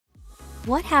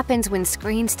What happens when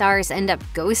screen stars end up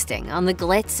ghosting on the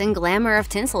glitz and glamour of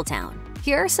Tinseltown?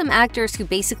 Here are some actors who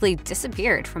basically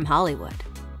disappeared from Hollywood.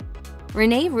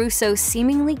 Rene Russo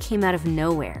seemingly came out of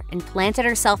nowhere and planted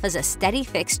herself as a steady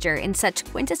fixture in such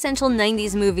quintessential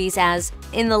 90s movies as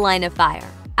In the Line of Fire,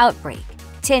 Outbreak,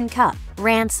 Tin Cup,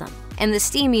 Ransom, and the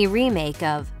steamy remake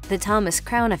of The Thomas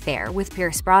Crown Affair with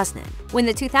Pierce Brosnan. When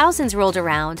the 2000s rolled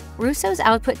around, Russo's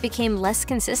output became less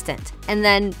consistent, and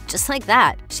then, just like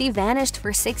that, she vanished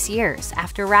for 6 years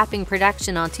after wrapping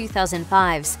production on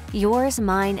 2005's Yours,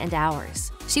 Mine, and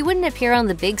Ours. She wouldn't appear on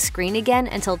the big screen again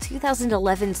until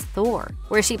 2011's Thor,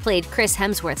 where she played Chris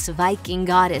Hemsworth's Viking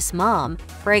goddess mom,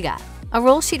 Frigga, a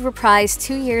role she'd reprised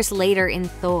 2 years later in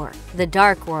Thor: The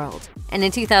Dark World, and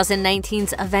in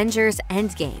 2019's Avengers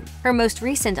Endgame, her most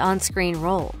recent on-screen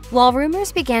role. While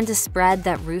rumors began to spread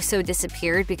that Russo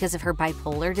disappeared because of her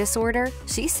bipolar disorder,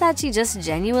 she said she just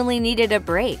genuinely needed a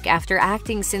break after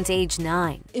acting since age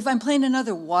 9. If I'm playing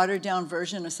another watered-down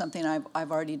version of something I've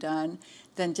already done,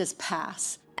 then just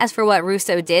pass. As for what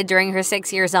Russo did during her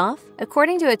 6 years off,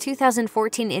 according to a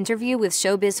 2014 interview with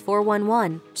Showbiz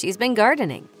 411, she's been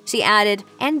gardening. She added,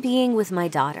 "And being with my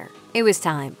daughter. It was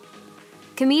time."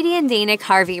 Comedian Dana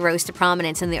Carvey rose to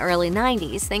prominence in the early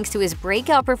 90s thanks to his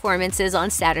breakout performances on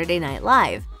Saturday Night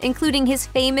Live, including his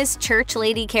famous church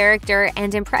lady character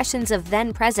and impressions of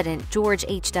then-President George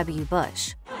H.W.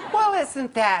 Bush. Well,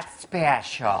 isn't that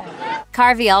special?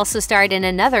 Carvey also starred in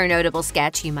another notable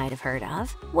sketch you might have heard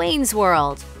of, Wayne's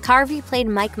World. Carvey played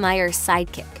Mike Myers'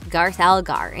 sidekick, Garth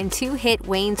Algar, in 2 hit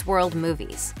Wayne's World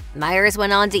movies. Myers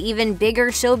went on to even bigger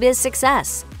showbiz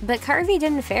success, but Carvey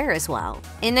didn't fare as well.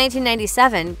 In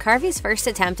 1997, Carvey's first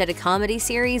attempt at a comedy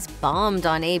series bombed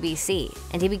on ABC,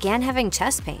 and he began having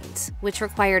chest pains, which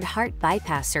required heart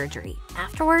bypass surgery.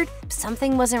 Afterward,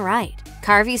 something wasn't right.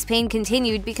 Carvey's pain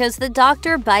continued because the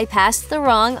doctor bypassed the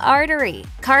wrong artery.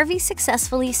 Carvey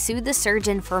successfully sued the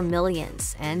surgeon for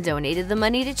millions and donated the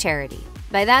money to charity.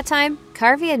 By that time,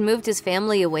 Carvey had moved his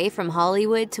family away from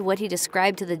Hollywood to what he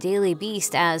described to the Daily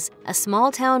Beast as a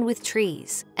small town with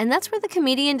trees, and that's where the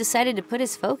comedian decided to put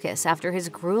his focus after his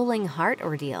grueling heart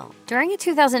ordeal. During a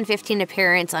 2015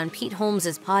 appearance on Pete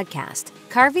Holmes' podcast,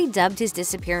 Carvey dubbed his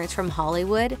disappearance from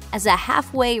Hollywood as a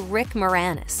halfway Rick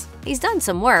Moranis. He's done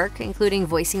some work, including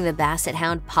voicing the basset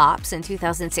hound Pops in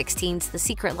 2016's The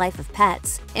Secret Life of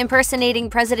Pets, impersonating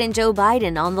President Joe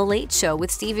Biden on The Late Show with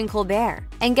Stephen Colbert,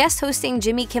 and guest hosting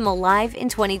Jimmy Kimmel Live in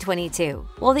 2022.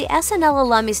 While the SNL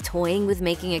alum is toying with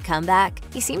making a comeback,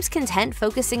 he seems content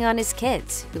focusing on his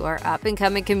kids, who are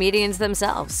up-and-coming comedians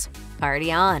themselves.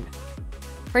 Party on!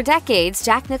 For decades,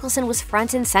 Jack Nicholson was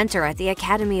front and center at the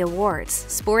Academy Awards,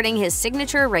 sporting his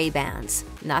signature Ray-Bans.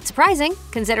 Not surprising,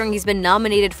 considering he's been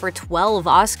nominated for 12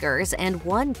 Oscars and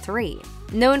won 3.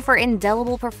 Known for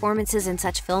indelible performances in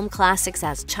such film classics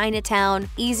as Chinatown,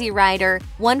 Easy Rider,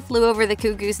 One Flew Over the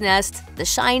Cuckoo's Nest, The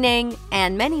Shining,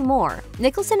 and many more,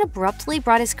 Nicholson abruptly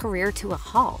brought his career to a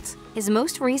halt. His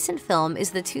most recent film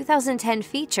is the 2010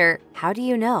 feature, How Do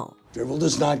You Know? Drivel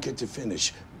does not get to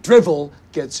finish. Drivel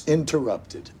gets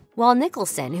interrupted. While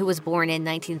Nicholson, who was born in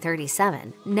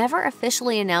 1937, never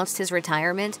officially announced his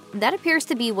retirement, that appears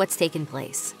to be what's taken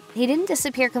place. He didn't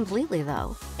disappear completely,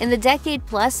 though. In the decade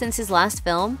plus since his last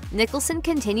film, Nicholson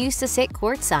continues to sit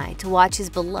courtside to watch his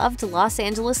beloved Los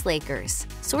Angeles Lakers.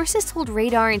 Sources told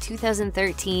Radar in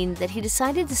 2013 that he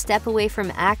decided to step away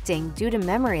from acting due to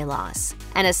memory loss,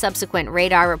 and a subsequent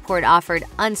Radar report offered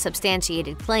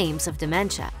unsubstantiated claims of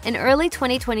dementia. In early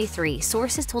 2023,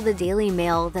 sources told the Daily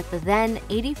Mail that the then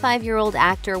 85-year-old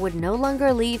actor would no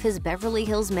longer leave his Beverly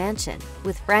Hills mansion,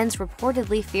 with friends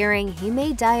reportedly fearing he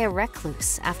may die a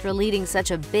recluse after leading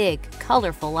such a big,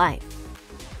 colorful life.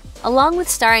 Along with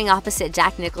starring opposite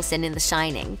Jack Nicholson in The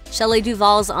Shining, Shelley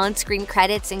Duvall's on-screen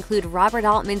credits include Robert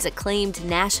Altman's acclaimed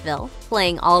Nashville,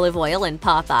 playing Olive Oyl in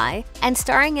Popeye, and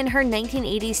starring in her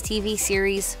 1980s TV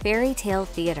series Fairy Tale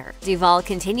Theater. Duvall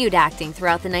continued acting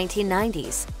throughout the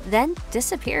 1990s, then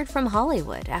disappeared from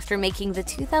Hollywood after making the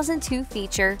 2002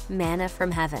 feature Manna from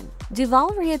Heaven. Duvall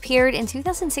reappeared in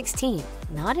 2016,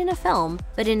 not in a film,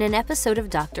 but in an episode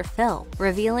of Dr. Phil,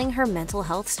 revealing her mental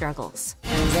health struggles.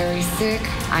 I'm very sick.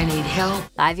 I need help.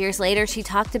 5 years later, she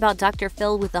talked about Dr.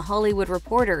 Phil with The Hollywood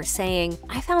Reporter, saying,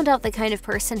 "I found out the kind of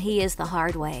person he is the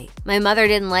hard way. My mother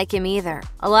didn't like him either.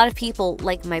 A lot of people,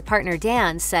 like my partner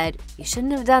Dan, said, 'You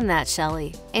shouldn't have done that,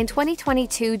 Shelley.'" In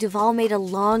 2022, Duvall made a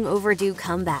long overdue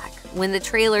comeback when the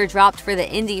trailer dropped for the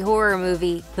indie horror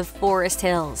movie The Forest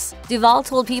Hills. Duvall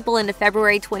told People in a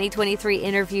February 2023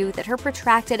 interview that her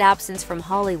protracted absence from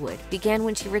Hollywood began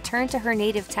when she returned to her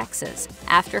native Texas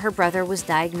after her brother was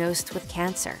diagnosed with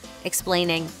cancer,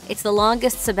 explaining, "It's the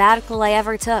longest sabbatical I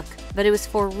ever took. but it was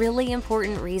for really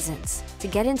important reasons, to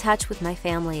get in touch with my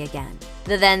family again.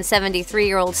 The then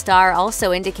 73-year-old star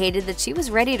also indicated that she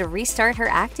was ready to restart her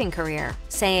acting career,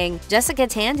 saying, "Jessica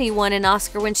Tandy won an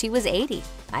Oscar when she was 80.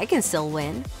 I can still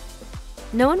win."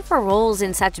 Known for roles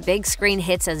in such big screen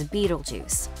hits as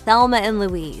Beetlejuice, Thelma and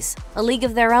Louise, A League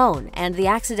of Their Own, and The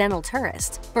Accidental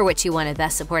Tourist, for which she won a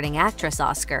Best Supporting Actress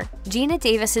Oscar, Geena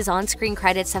Davis's on-screen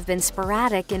credits have been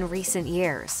sporadic in recent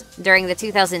years. During the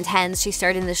 2010s, she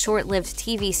starred in the short-lived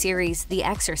TV series The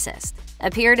Exorcist,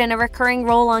 appeared in a recurring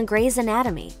role on Grey's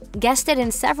Anatomy, guested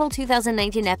in several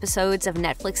 2019 episodes of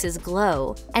Netflix's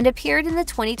Glow, and appeared in the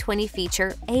 2020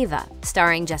 feature Ava,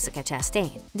 starring Jessica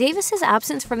Chastain. Davis's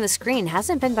absence from the screen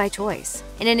hasn't been by choice.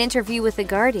 In an interview with The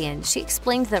Guardian, she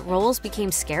explained that roles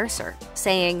became scarcer,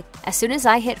 saying, "As soon as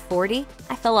I hit 40,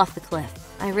 I fell off the cliff.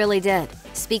 I really did."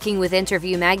 Speaking with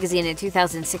Interview magazine in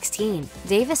 2016,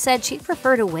 Davis said she'd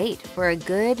prefer to wait for a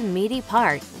good, meaty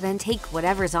part than take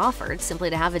whatever's offered simply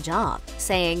to have a job,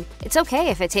 saying, "It's okay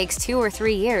if it takes 2 or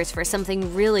 3 years for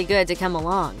something really good to come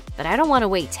along, but I don't want to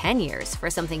wait 10 years for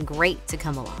something great to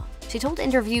come along." She told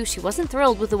Interview she wasn't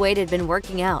thrilled with the way it had been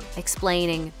working out,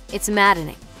 explaining, "It's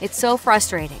maddening. It's so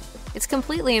frustrating. It's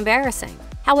completely embarrassing."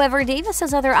 However, Davis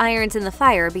has other irons in the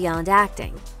fire beyond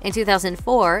acting. In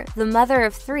 2004, the mother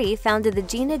of 3 founded the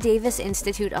Geena Davis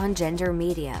Institute on Gender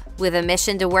Media, with a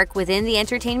mission to work within the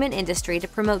entertainment industry to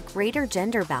promote greater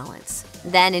gender balance.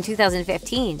 Then, in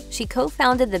 2015, she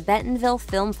co-founded the Bentonville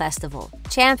Film Festival,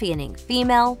 championing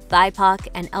female, BIPOC,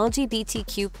 and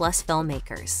LGBTQ+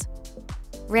 filmmakers.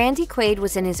 Randy Quaid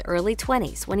was in his early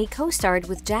 20s when he co-starred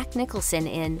with Jack Nicholson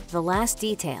in The Last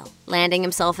Detail, landing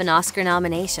himself an Oscar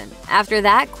nomination. After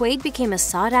that, Quaid became a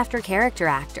sought-after character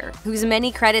actor, whose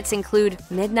many credits include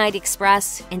Midnight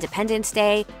Express, Independence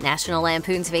Day, National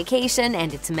Lampoon's Vacation,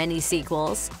 and its many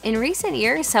sequels. In recent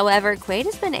years, however, Quaid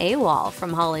has been AWOL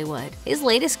from Hollywood. His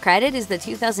latest credit is the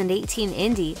 2018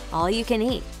 indie All You Can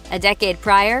Eat. A decade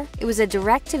prior, it was a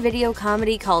direct-to-video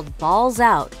comedy called Balls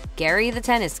Out, Gary the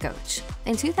Tennis Coach.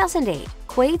 In 2008,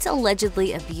 Quaid's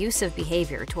allegedly abusive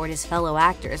behavior toward his fellow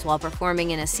actors while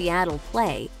performing in a Seattle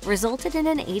play resulted in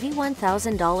an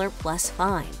 $81,000+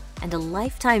 fine and a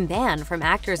lifetime ban from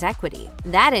Actors Equity.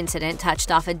 That incident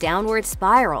touched off a downward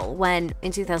spiral when,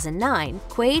 in 2009,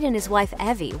 Quaid and his wife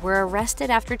Evie were arrested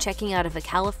after checking out of a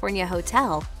California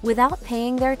hotel without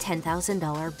paying their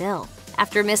 $10,000 bill.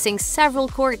 After missing several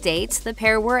court dates, the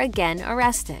pair were again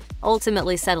arrested,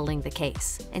 ultimately settling the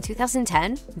case. In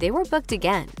 2010, they were booked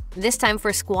again, this time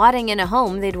for squatting in a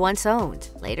home they'd once owned.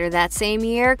 Later that same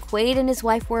year, Quaid and his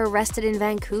wife were arrested in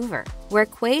Vancouver, where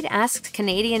Quaid asked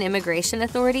Canadian immigration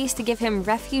authorities to give him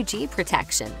refugee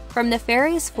protection from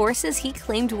nefarious forces he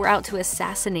claimed were out to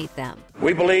assassinate them.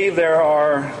 "We believe there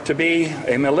are to be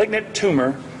a malignant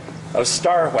tumor of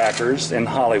star whackers in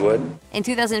Hollywood." In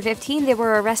 2015, they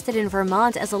were arrested in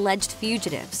Vermont as alleged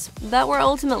fugitives, but were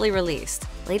ultimately released.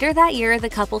 Later that year, the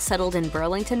couple settled in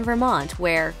Burlington, Vermont,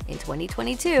 where, in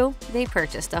 2022, they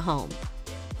purchased a home.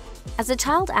 As a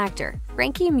child actor,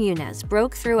 Frankie Muniz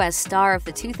broke through as star of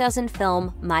the 2000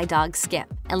 film My Dog Skip,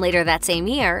 and later that same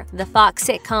year, the Fox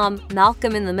sitcom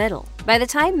Malcolm in the Middle. By the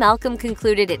time Malcolm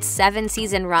concluded its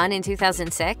 7-season run in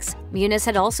 2006, Muniz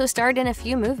had also starred in a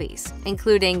few movies,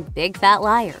 including Big Fat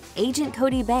Liar, Agent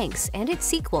Cody Banks, and its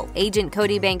sequel, Agent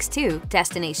Cody Banks 2: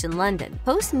 Destination London.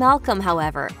 Post-Malcolm,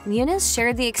 however, Muniz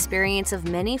shared the experience of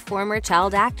many former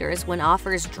child actors when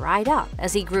offers dried up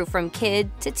as he grew from kid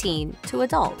to teen to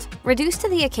adult. Reduced to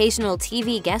the occasional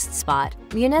TV guest spot,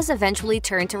 Muniz eventually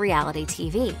turned to reality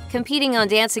TV, competing on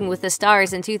Dancing with the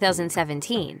Stars in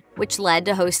 2017, which led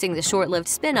to hosting the short-lived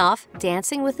spin-off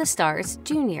Dancing with the Stars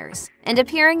Juniors, and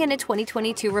appearing in a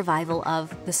 2022 revival of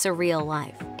The Surreal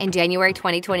Life. In January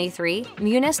 2023,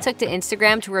 Muniz took to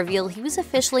Instagram to reveal he was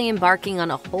officially embarking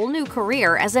on a whole new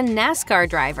career as a NASCAR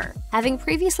driver, having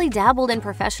previously dabbled in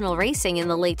professional racing in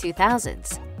the late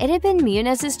 2000s. It had been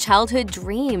Muniz's childhood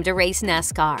dream to race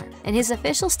NASCAR. In his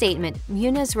official statement,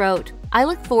 Muniz wrote, "I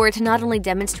look forward to not only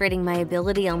demonstrating my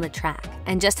ability on the track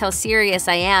and just how serious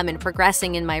I am in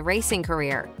progressing in my racing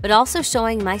career, but also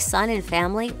showing my son and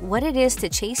family what it is to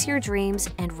chase your dreams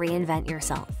and reinvent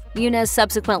yourself." Muniz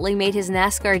subsequently made his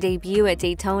NASCAR debut at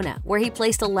Daytona, where he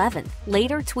placed 11th,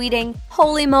 later tweeting,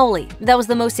 "Holy moly, that was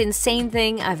the most insane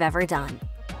thing I've ever done."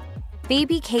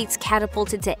 Phoebe Cates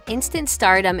catapulted to instant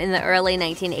stardom in the early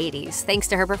 1980s thanks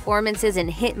to her performances in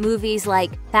hit movies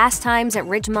like Fast Times at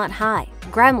Ridgemont High,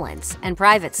 Gremlins, and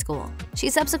Private School. She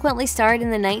subsequently starred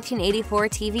in the 1984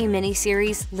 TV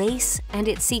miniseries Lace and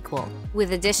its sequel,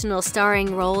 with additional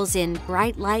starring roles in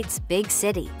Bright Lights, Big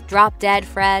City, Drop Dead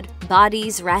Fred,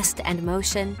 Bodies, Rest, and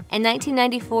Motion, and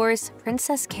 1994's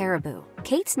Princess Caribou.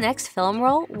 Cates' next film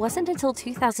role wasn't until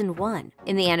 2001,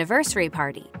 in The Anniversary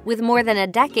Party, with more than a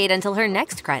decade until her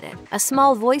next credit, a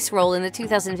small voice role in the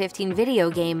 2015 video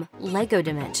game Lego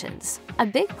Dimensions. A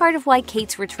big part of why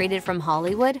Cates retreated from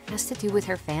Hollywood has to do with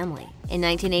her family. In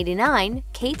 1989,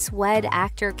 Cates wed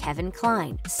actor Kevin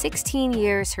Kline, 16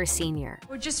 years her senior.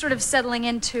 We're just sort of settling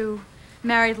into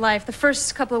married life. The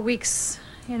first couple of weeks,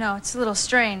 you know, it's a little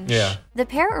strange. Yeah. The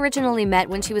pair originally met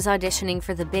when she was auditioning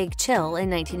for The Big Chill in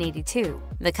 1982.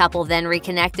 The couple then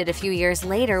reconnected a few years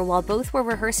later while both were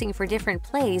rehearsing for different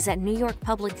plays at New York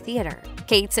Public Theater.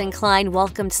 Cates and Kline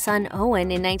welcomed son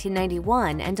Owen in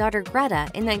 1991 and daughter Greta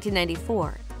in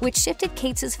 1994, which shifted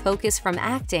Cates' focus from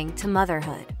acting to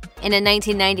motherhood. In a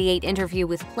 1998 interview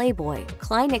with Playboy,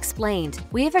 Kline explained,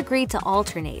 "We have agreed to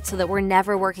alternate so that we're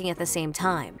never working at the same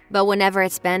time. But whenever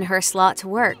it's been her slot to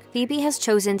work, Phoebe has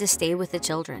chosen to stay with the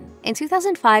children." In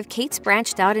 2005, Cates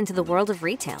branched out into the world of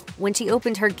retail when she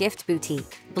opened her gift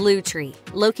boutique, Blue Tree,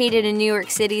 located in New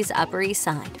York City's Upper East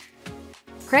Side.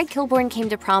 Craig Kilborn came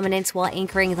to prominence while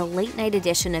anchoring the late-night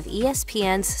edition of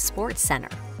ESPN's Sports Center,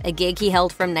 a gig he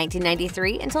held from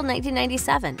 1993 until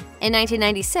 1997. In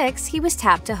 1996, he was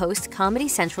tapped to host Comedy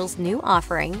Central's new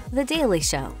offering, The Daily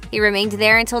Show. He remained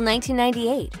there until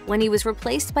 1998, when he was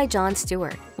replaced by Jon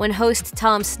Stewart. When host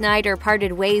Tom Snyder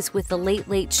parted ways with The Late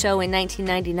Late Show in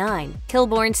 1999,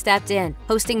 Kilborn stepped in,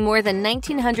 hosting more than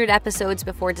 1,900 episodes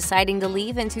before deciding to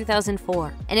leave in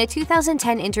 2004. In a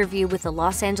 2010 interview with the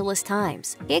Los Angeles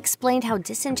Times, he explained how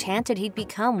disenchanted he'd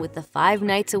become with the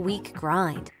 5-nights-a-week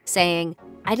grind, saying,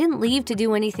 "I didn't leave to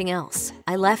do anything else.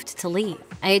 I left to leave.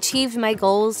 I achieved my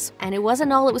goals, and it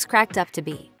wasn't all it was cracked up to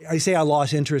be." I say I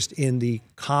lost interest in the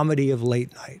comedy of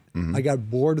late night. I got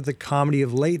bored of the comedy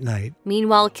of late night.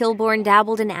 Meanwhile, Kilborn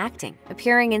dabbled in acting,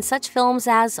 appearing in such films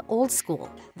as Old School,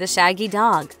 The Shaggy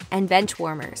Dog, and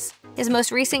Benchwarmers. His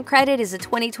most recent credit is a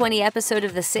 2020 episode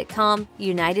of the sitcom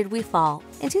United We Fall.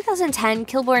 In 2010,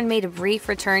 Kilborn made a brief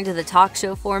return to the talk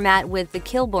show format with The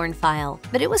Kilborn File,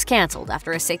 but it was canceled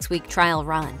after a 6-week trial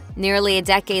run. Nearly a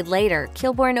decade later,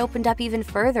 Kilborn opened up even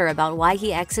further about why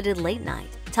he exited late night,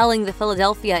 telling the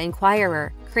Philadelphia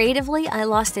Inquirer, "Creatively, I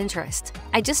lost interest.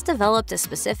 I just developed a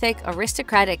specific,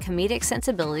 aristocratic comedic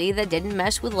sensibility that didn't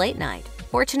mesh with late night.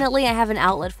 Fortunately, I have an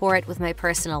outlet for it with my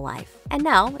personal life. And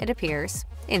now, it appears,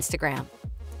 Instagram."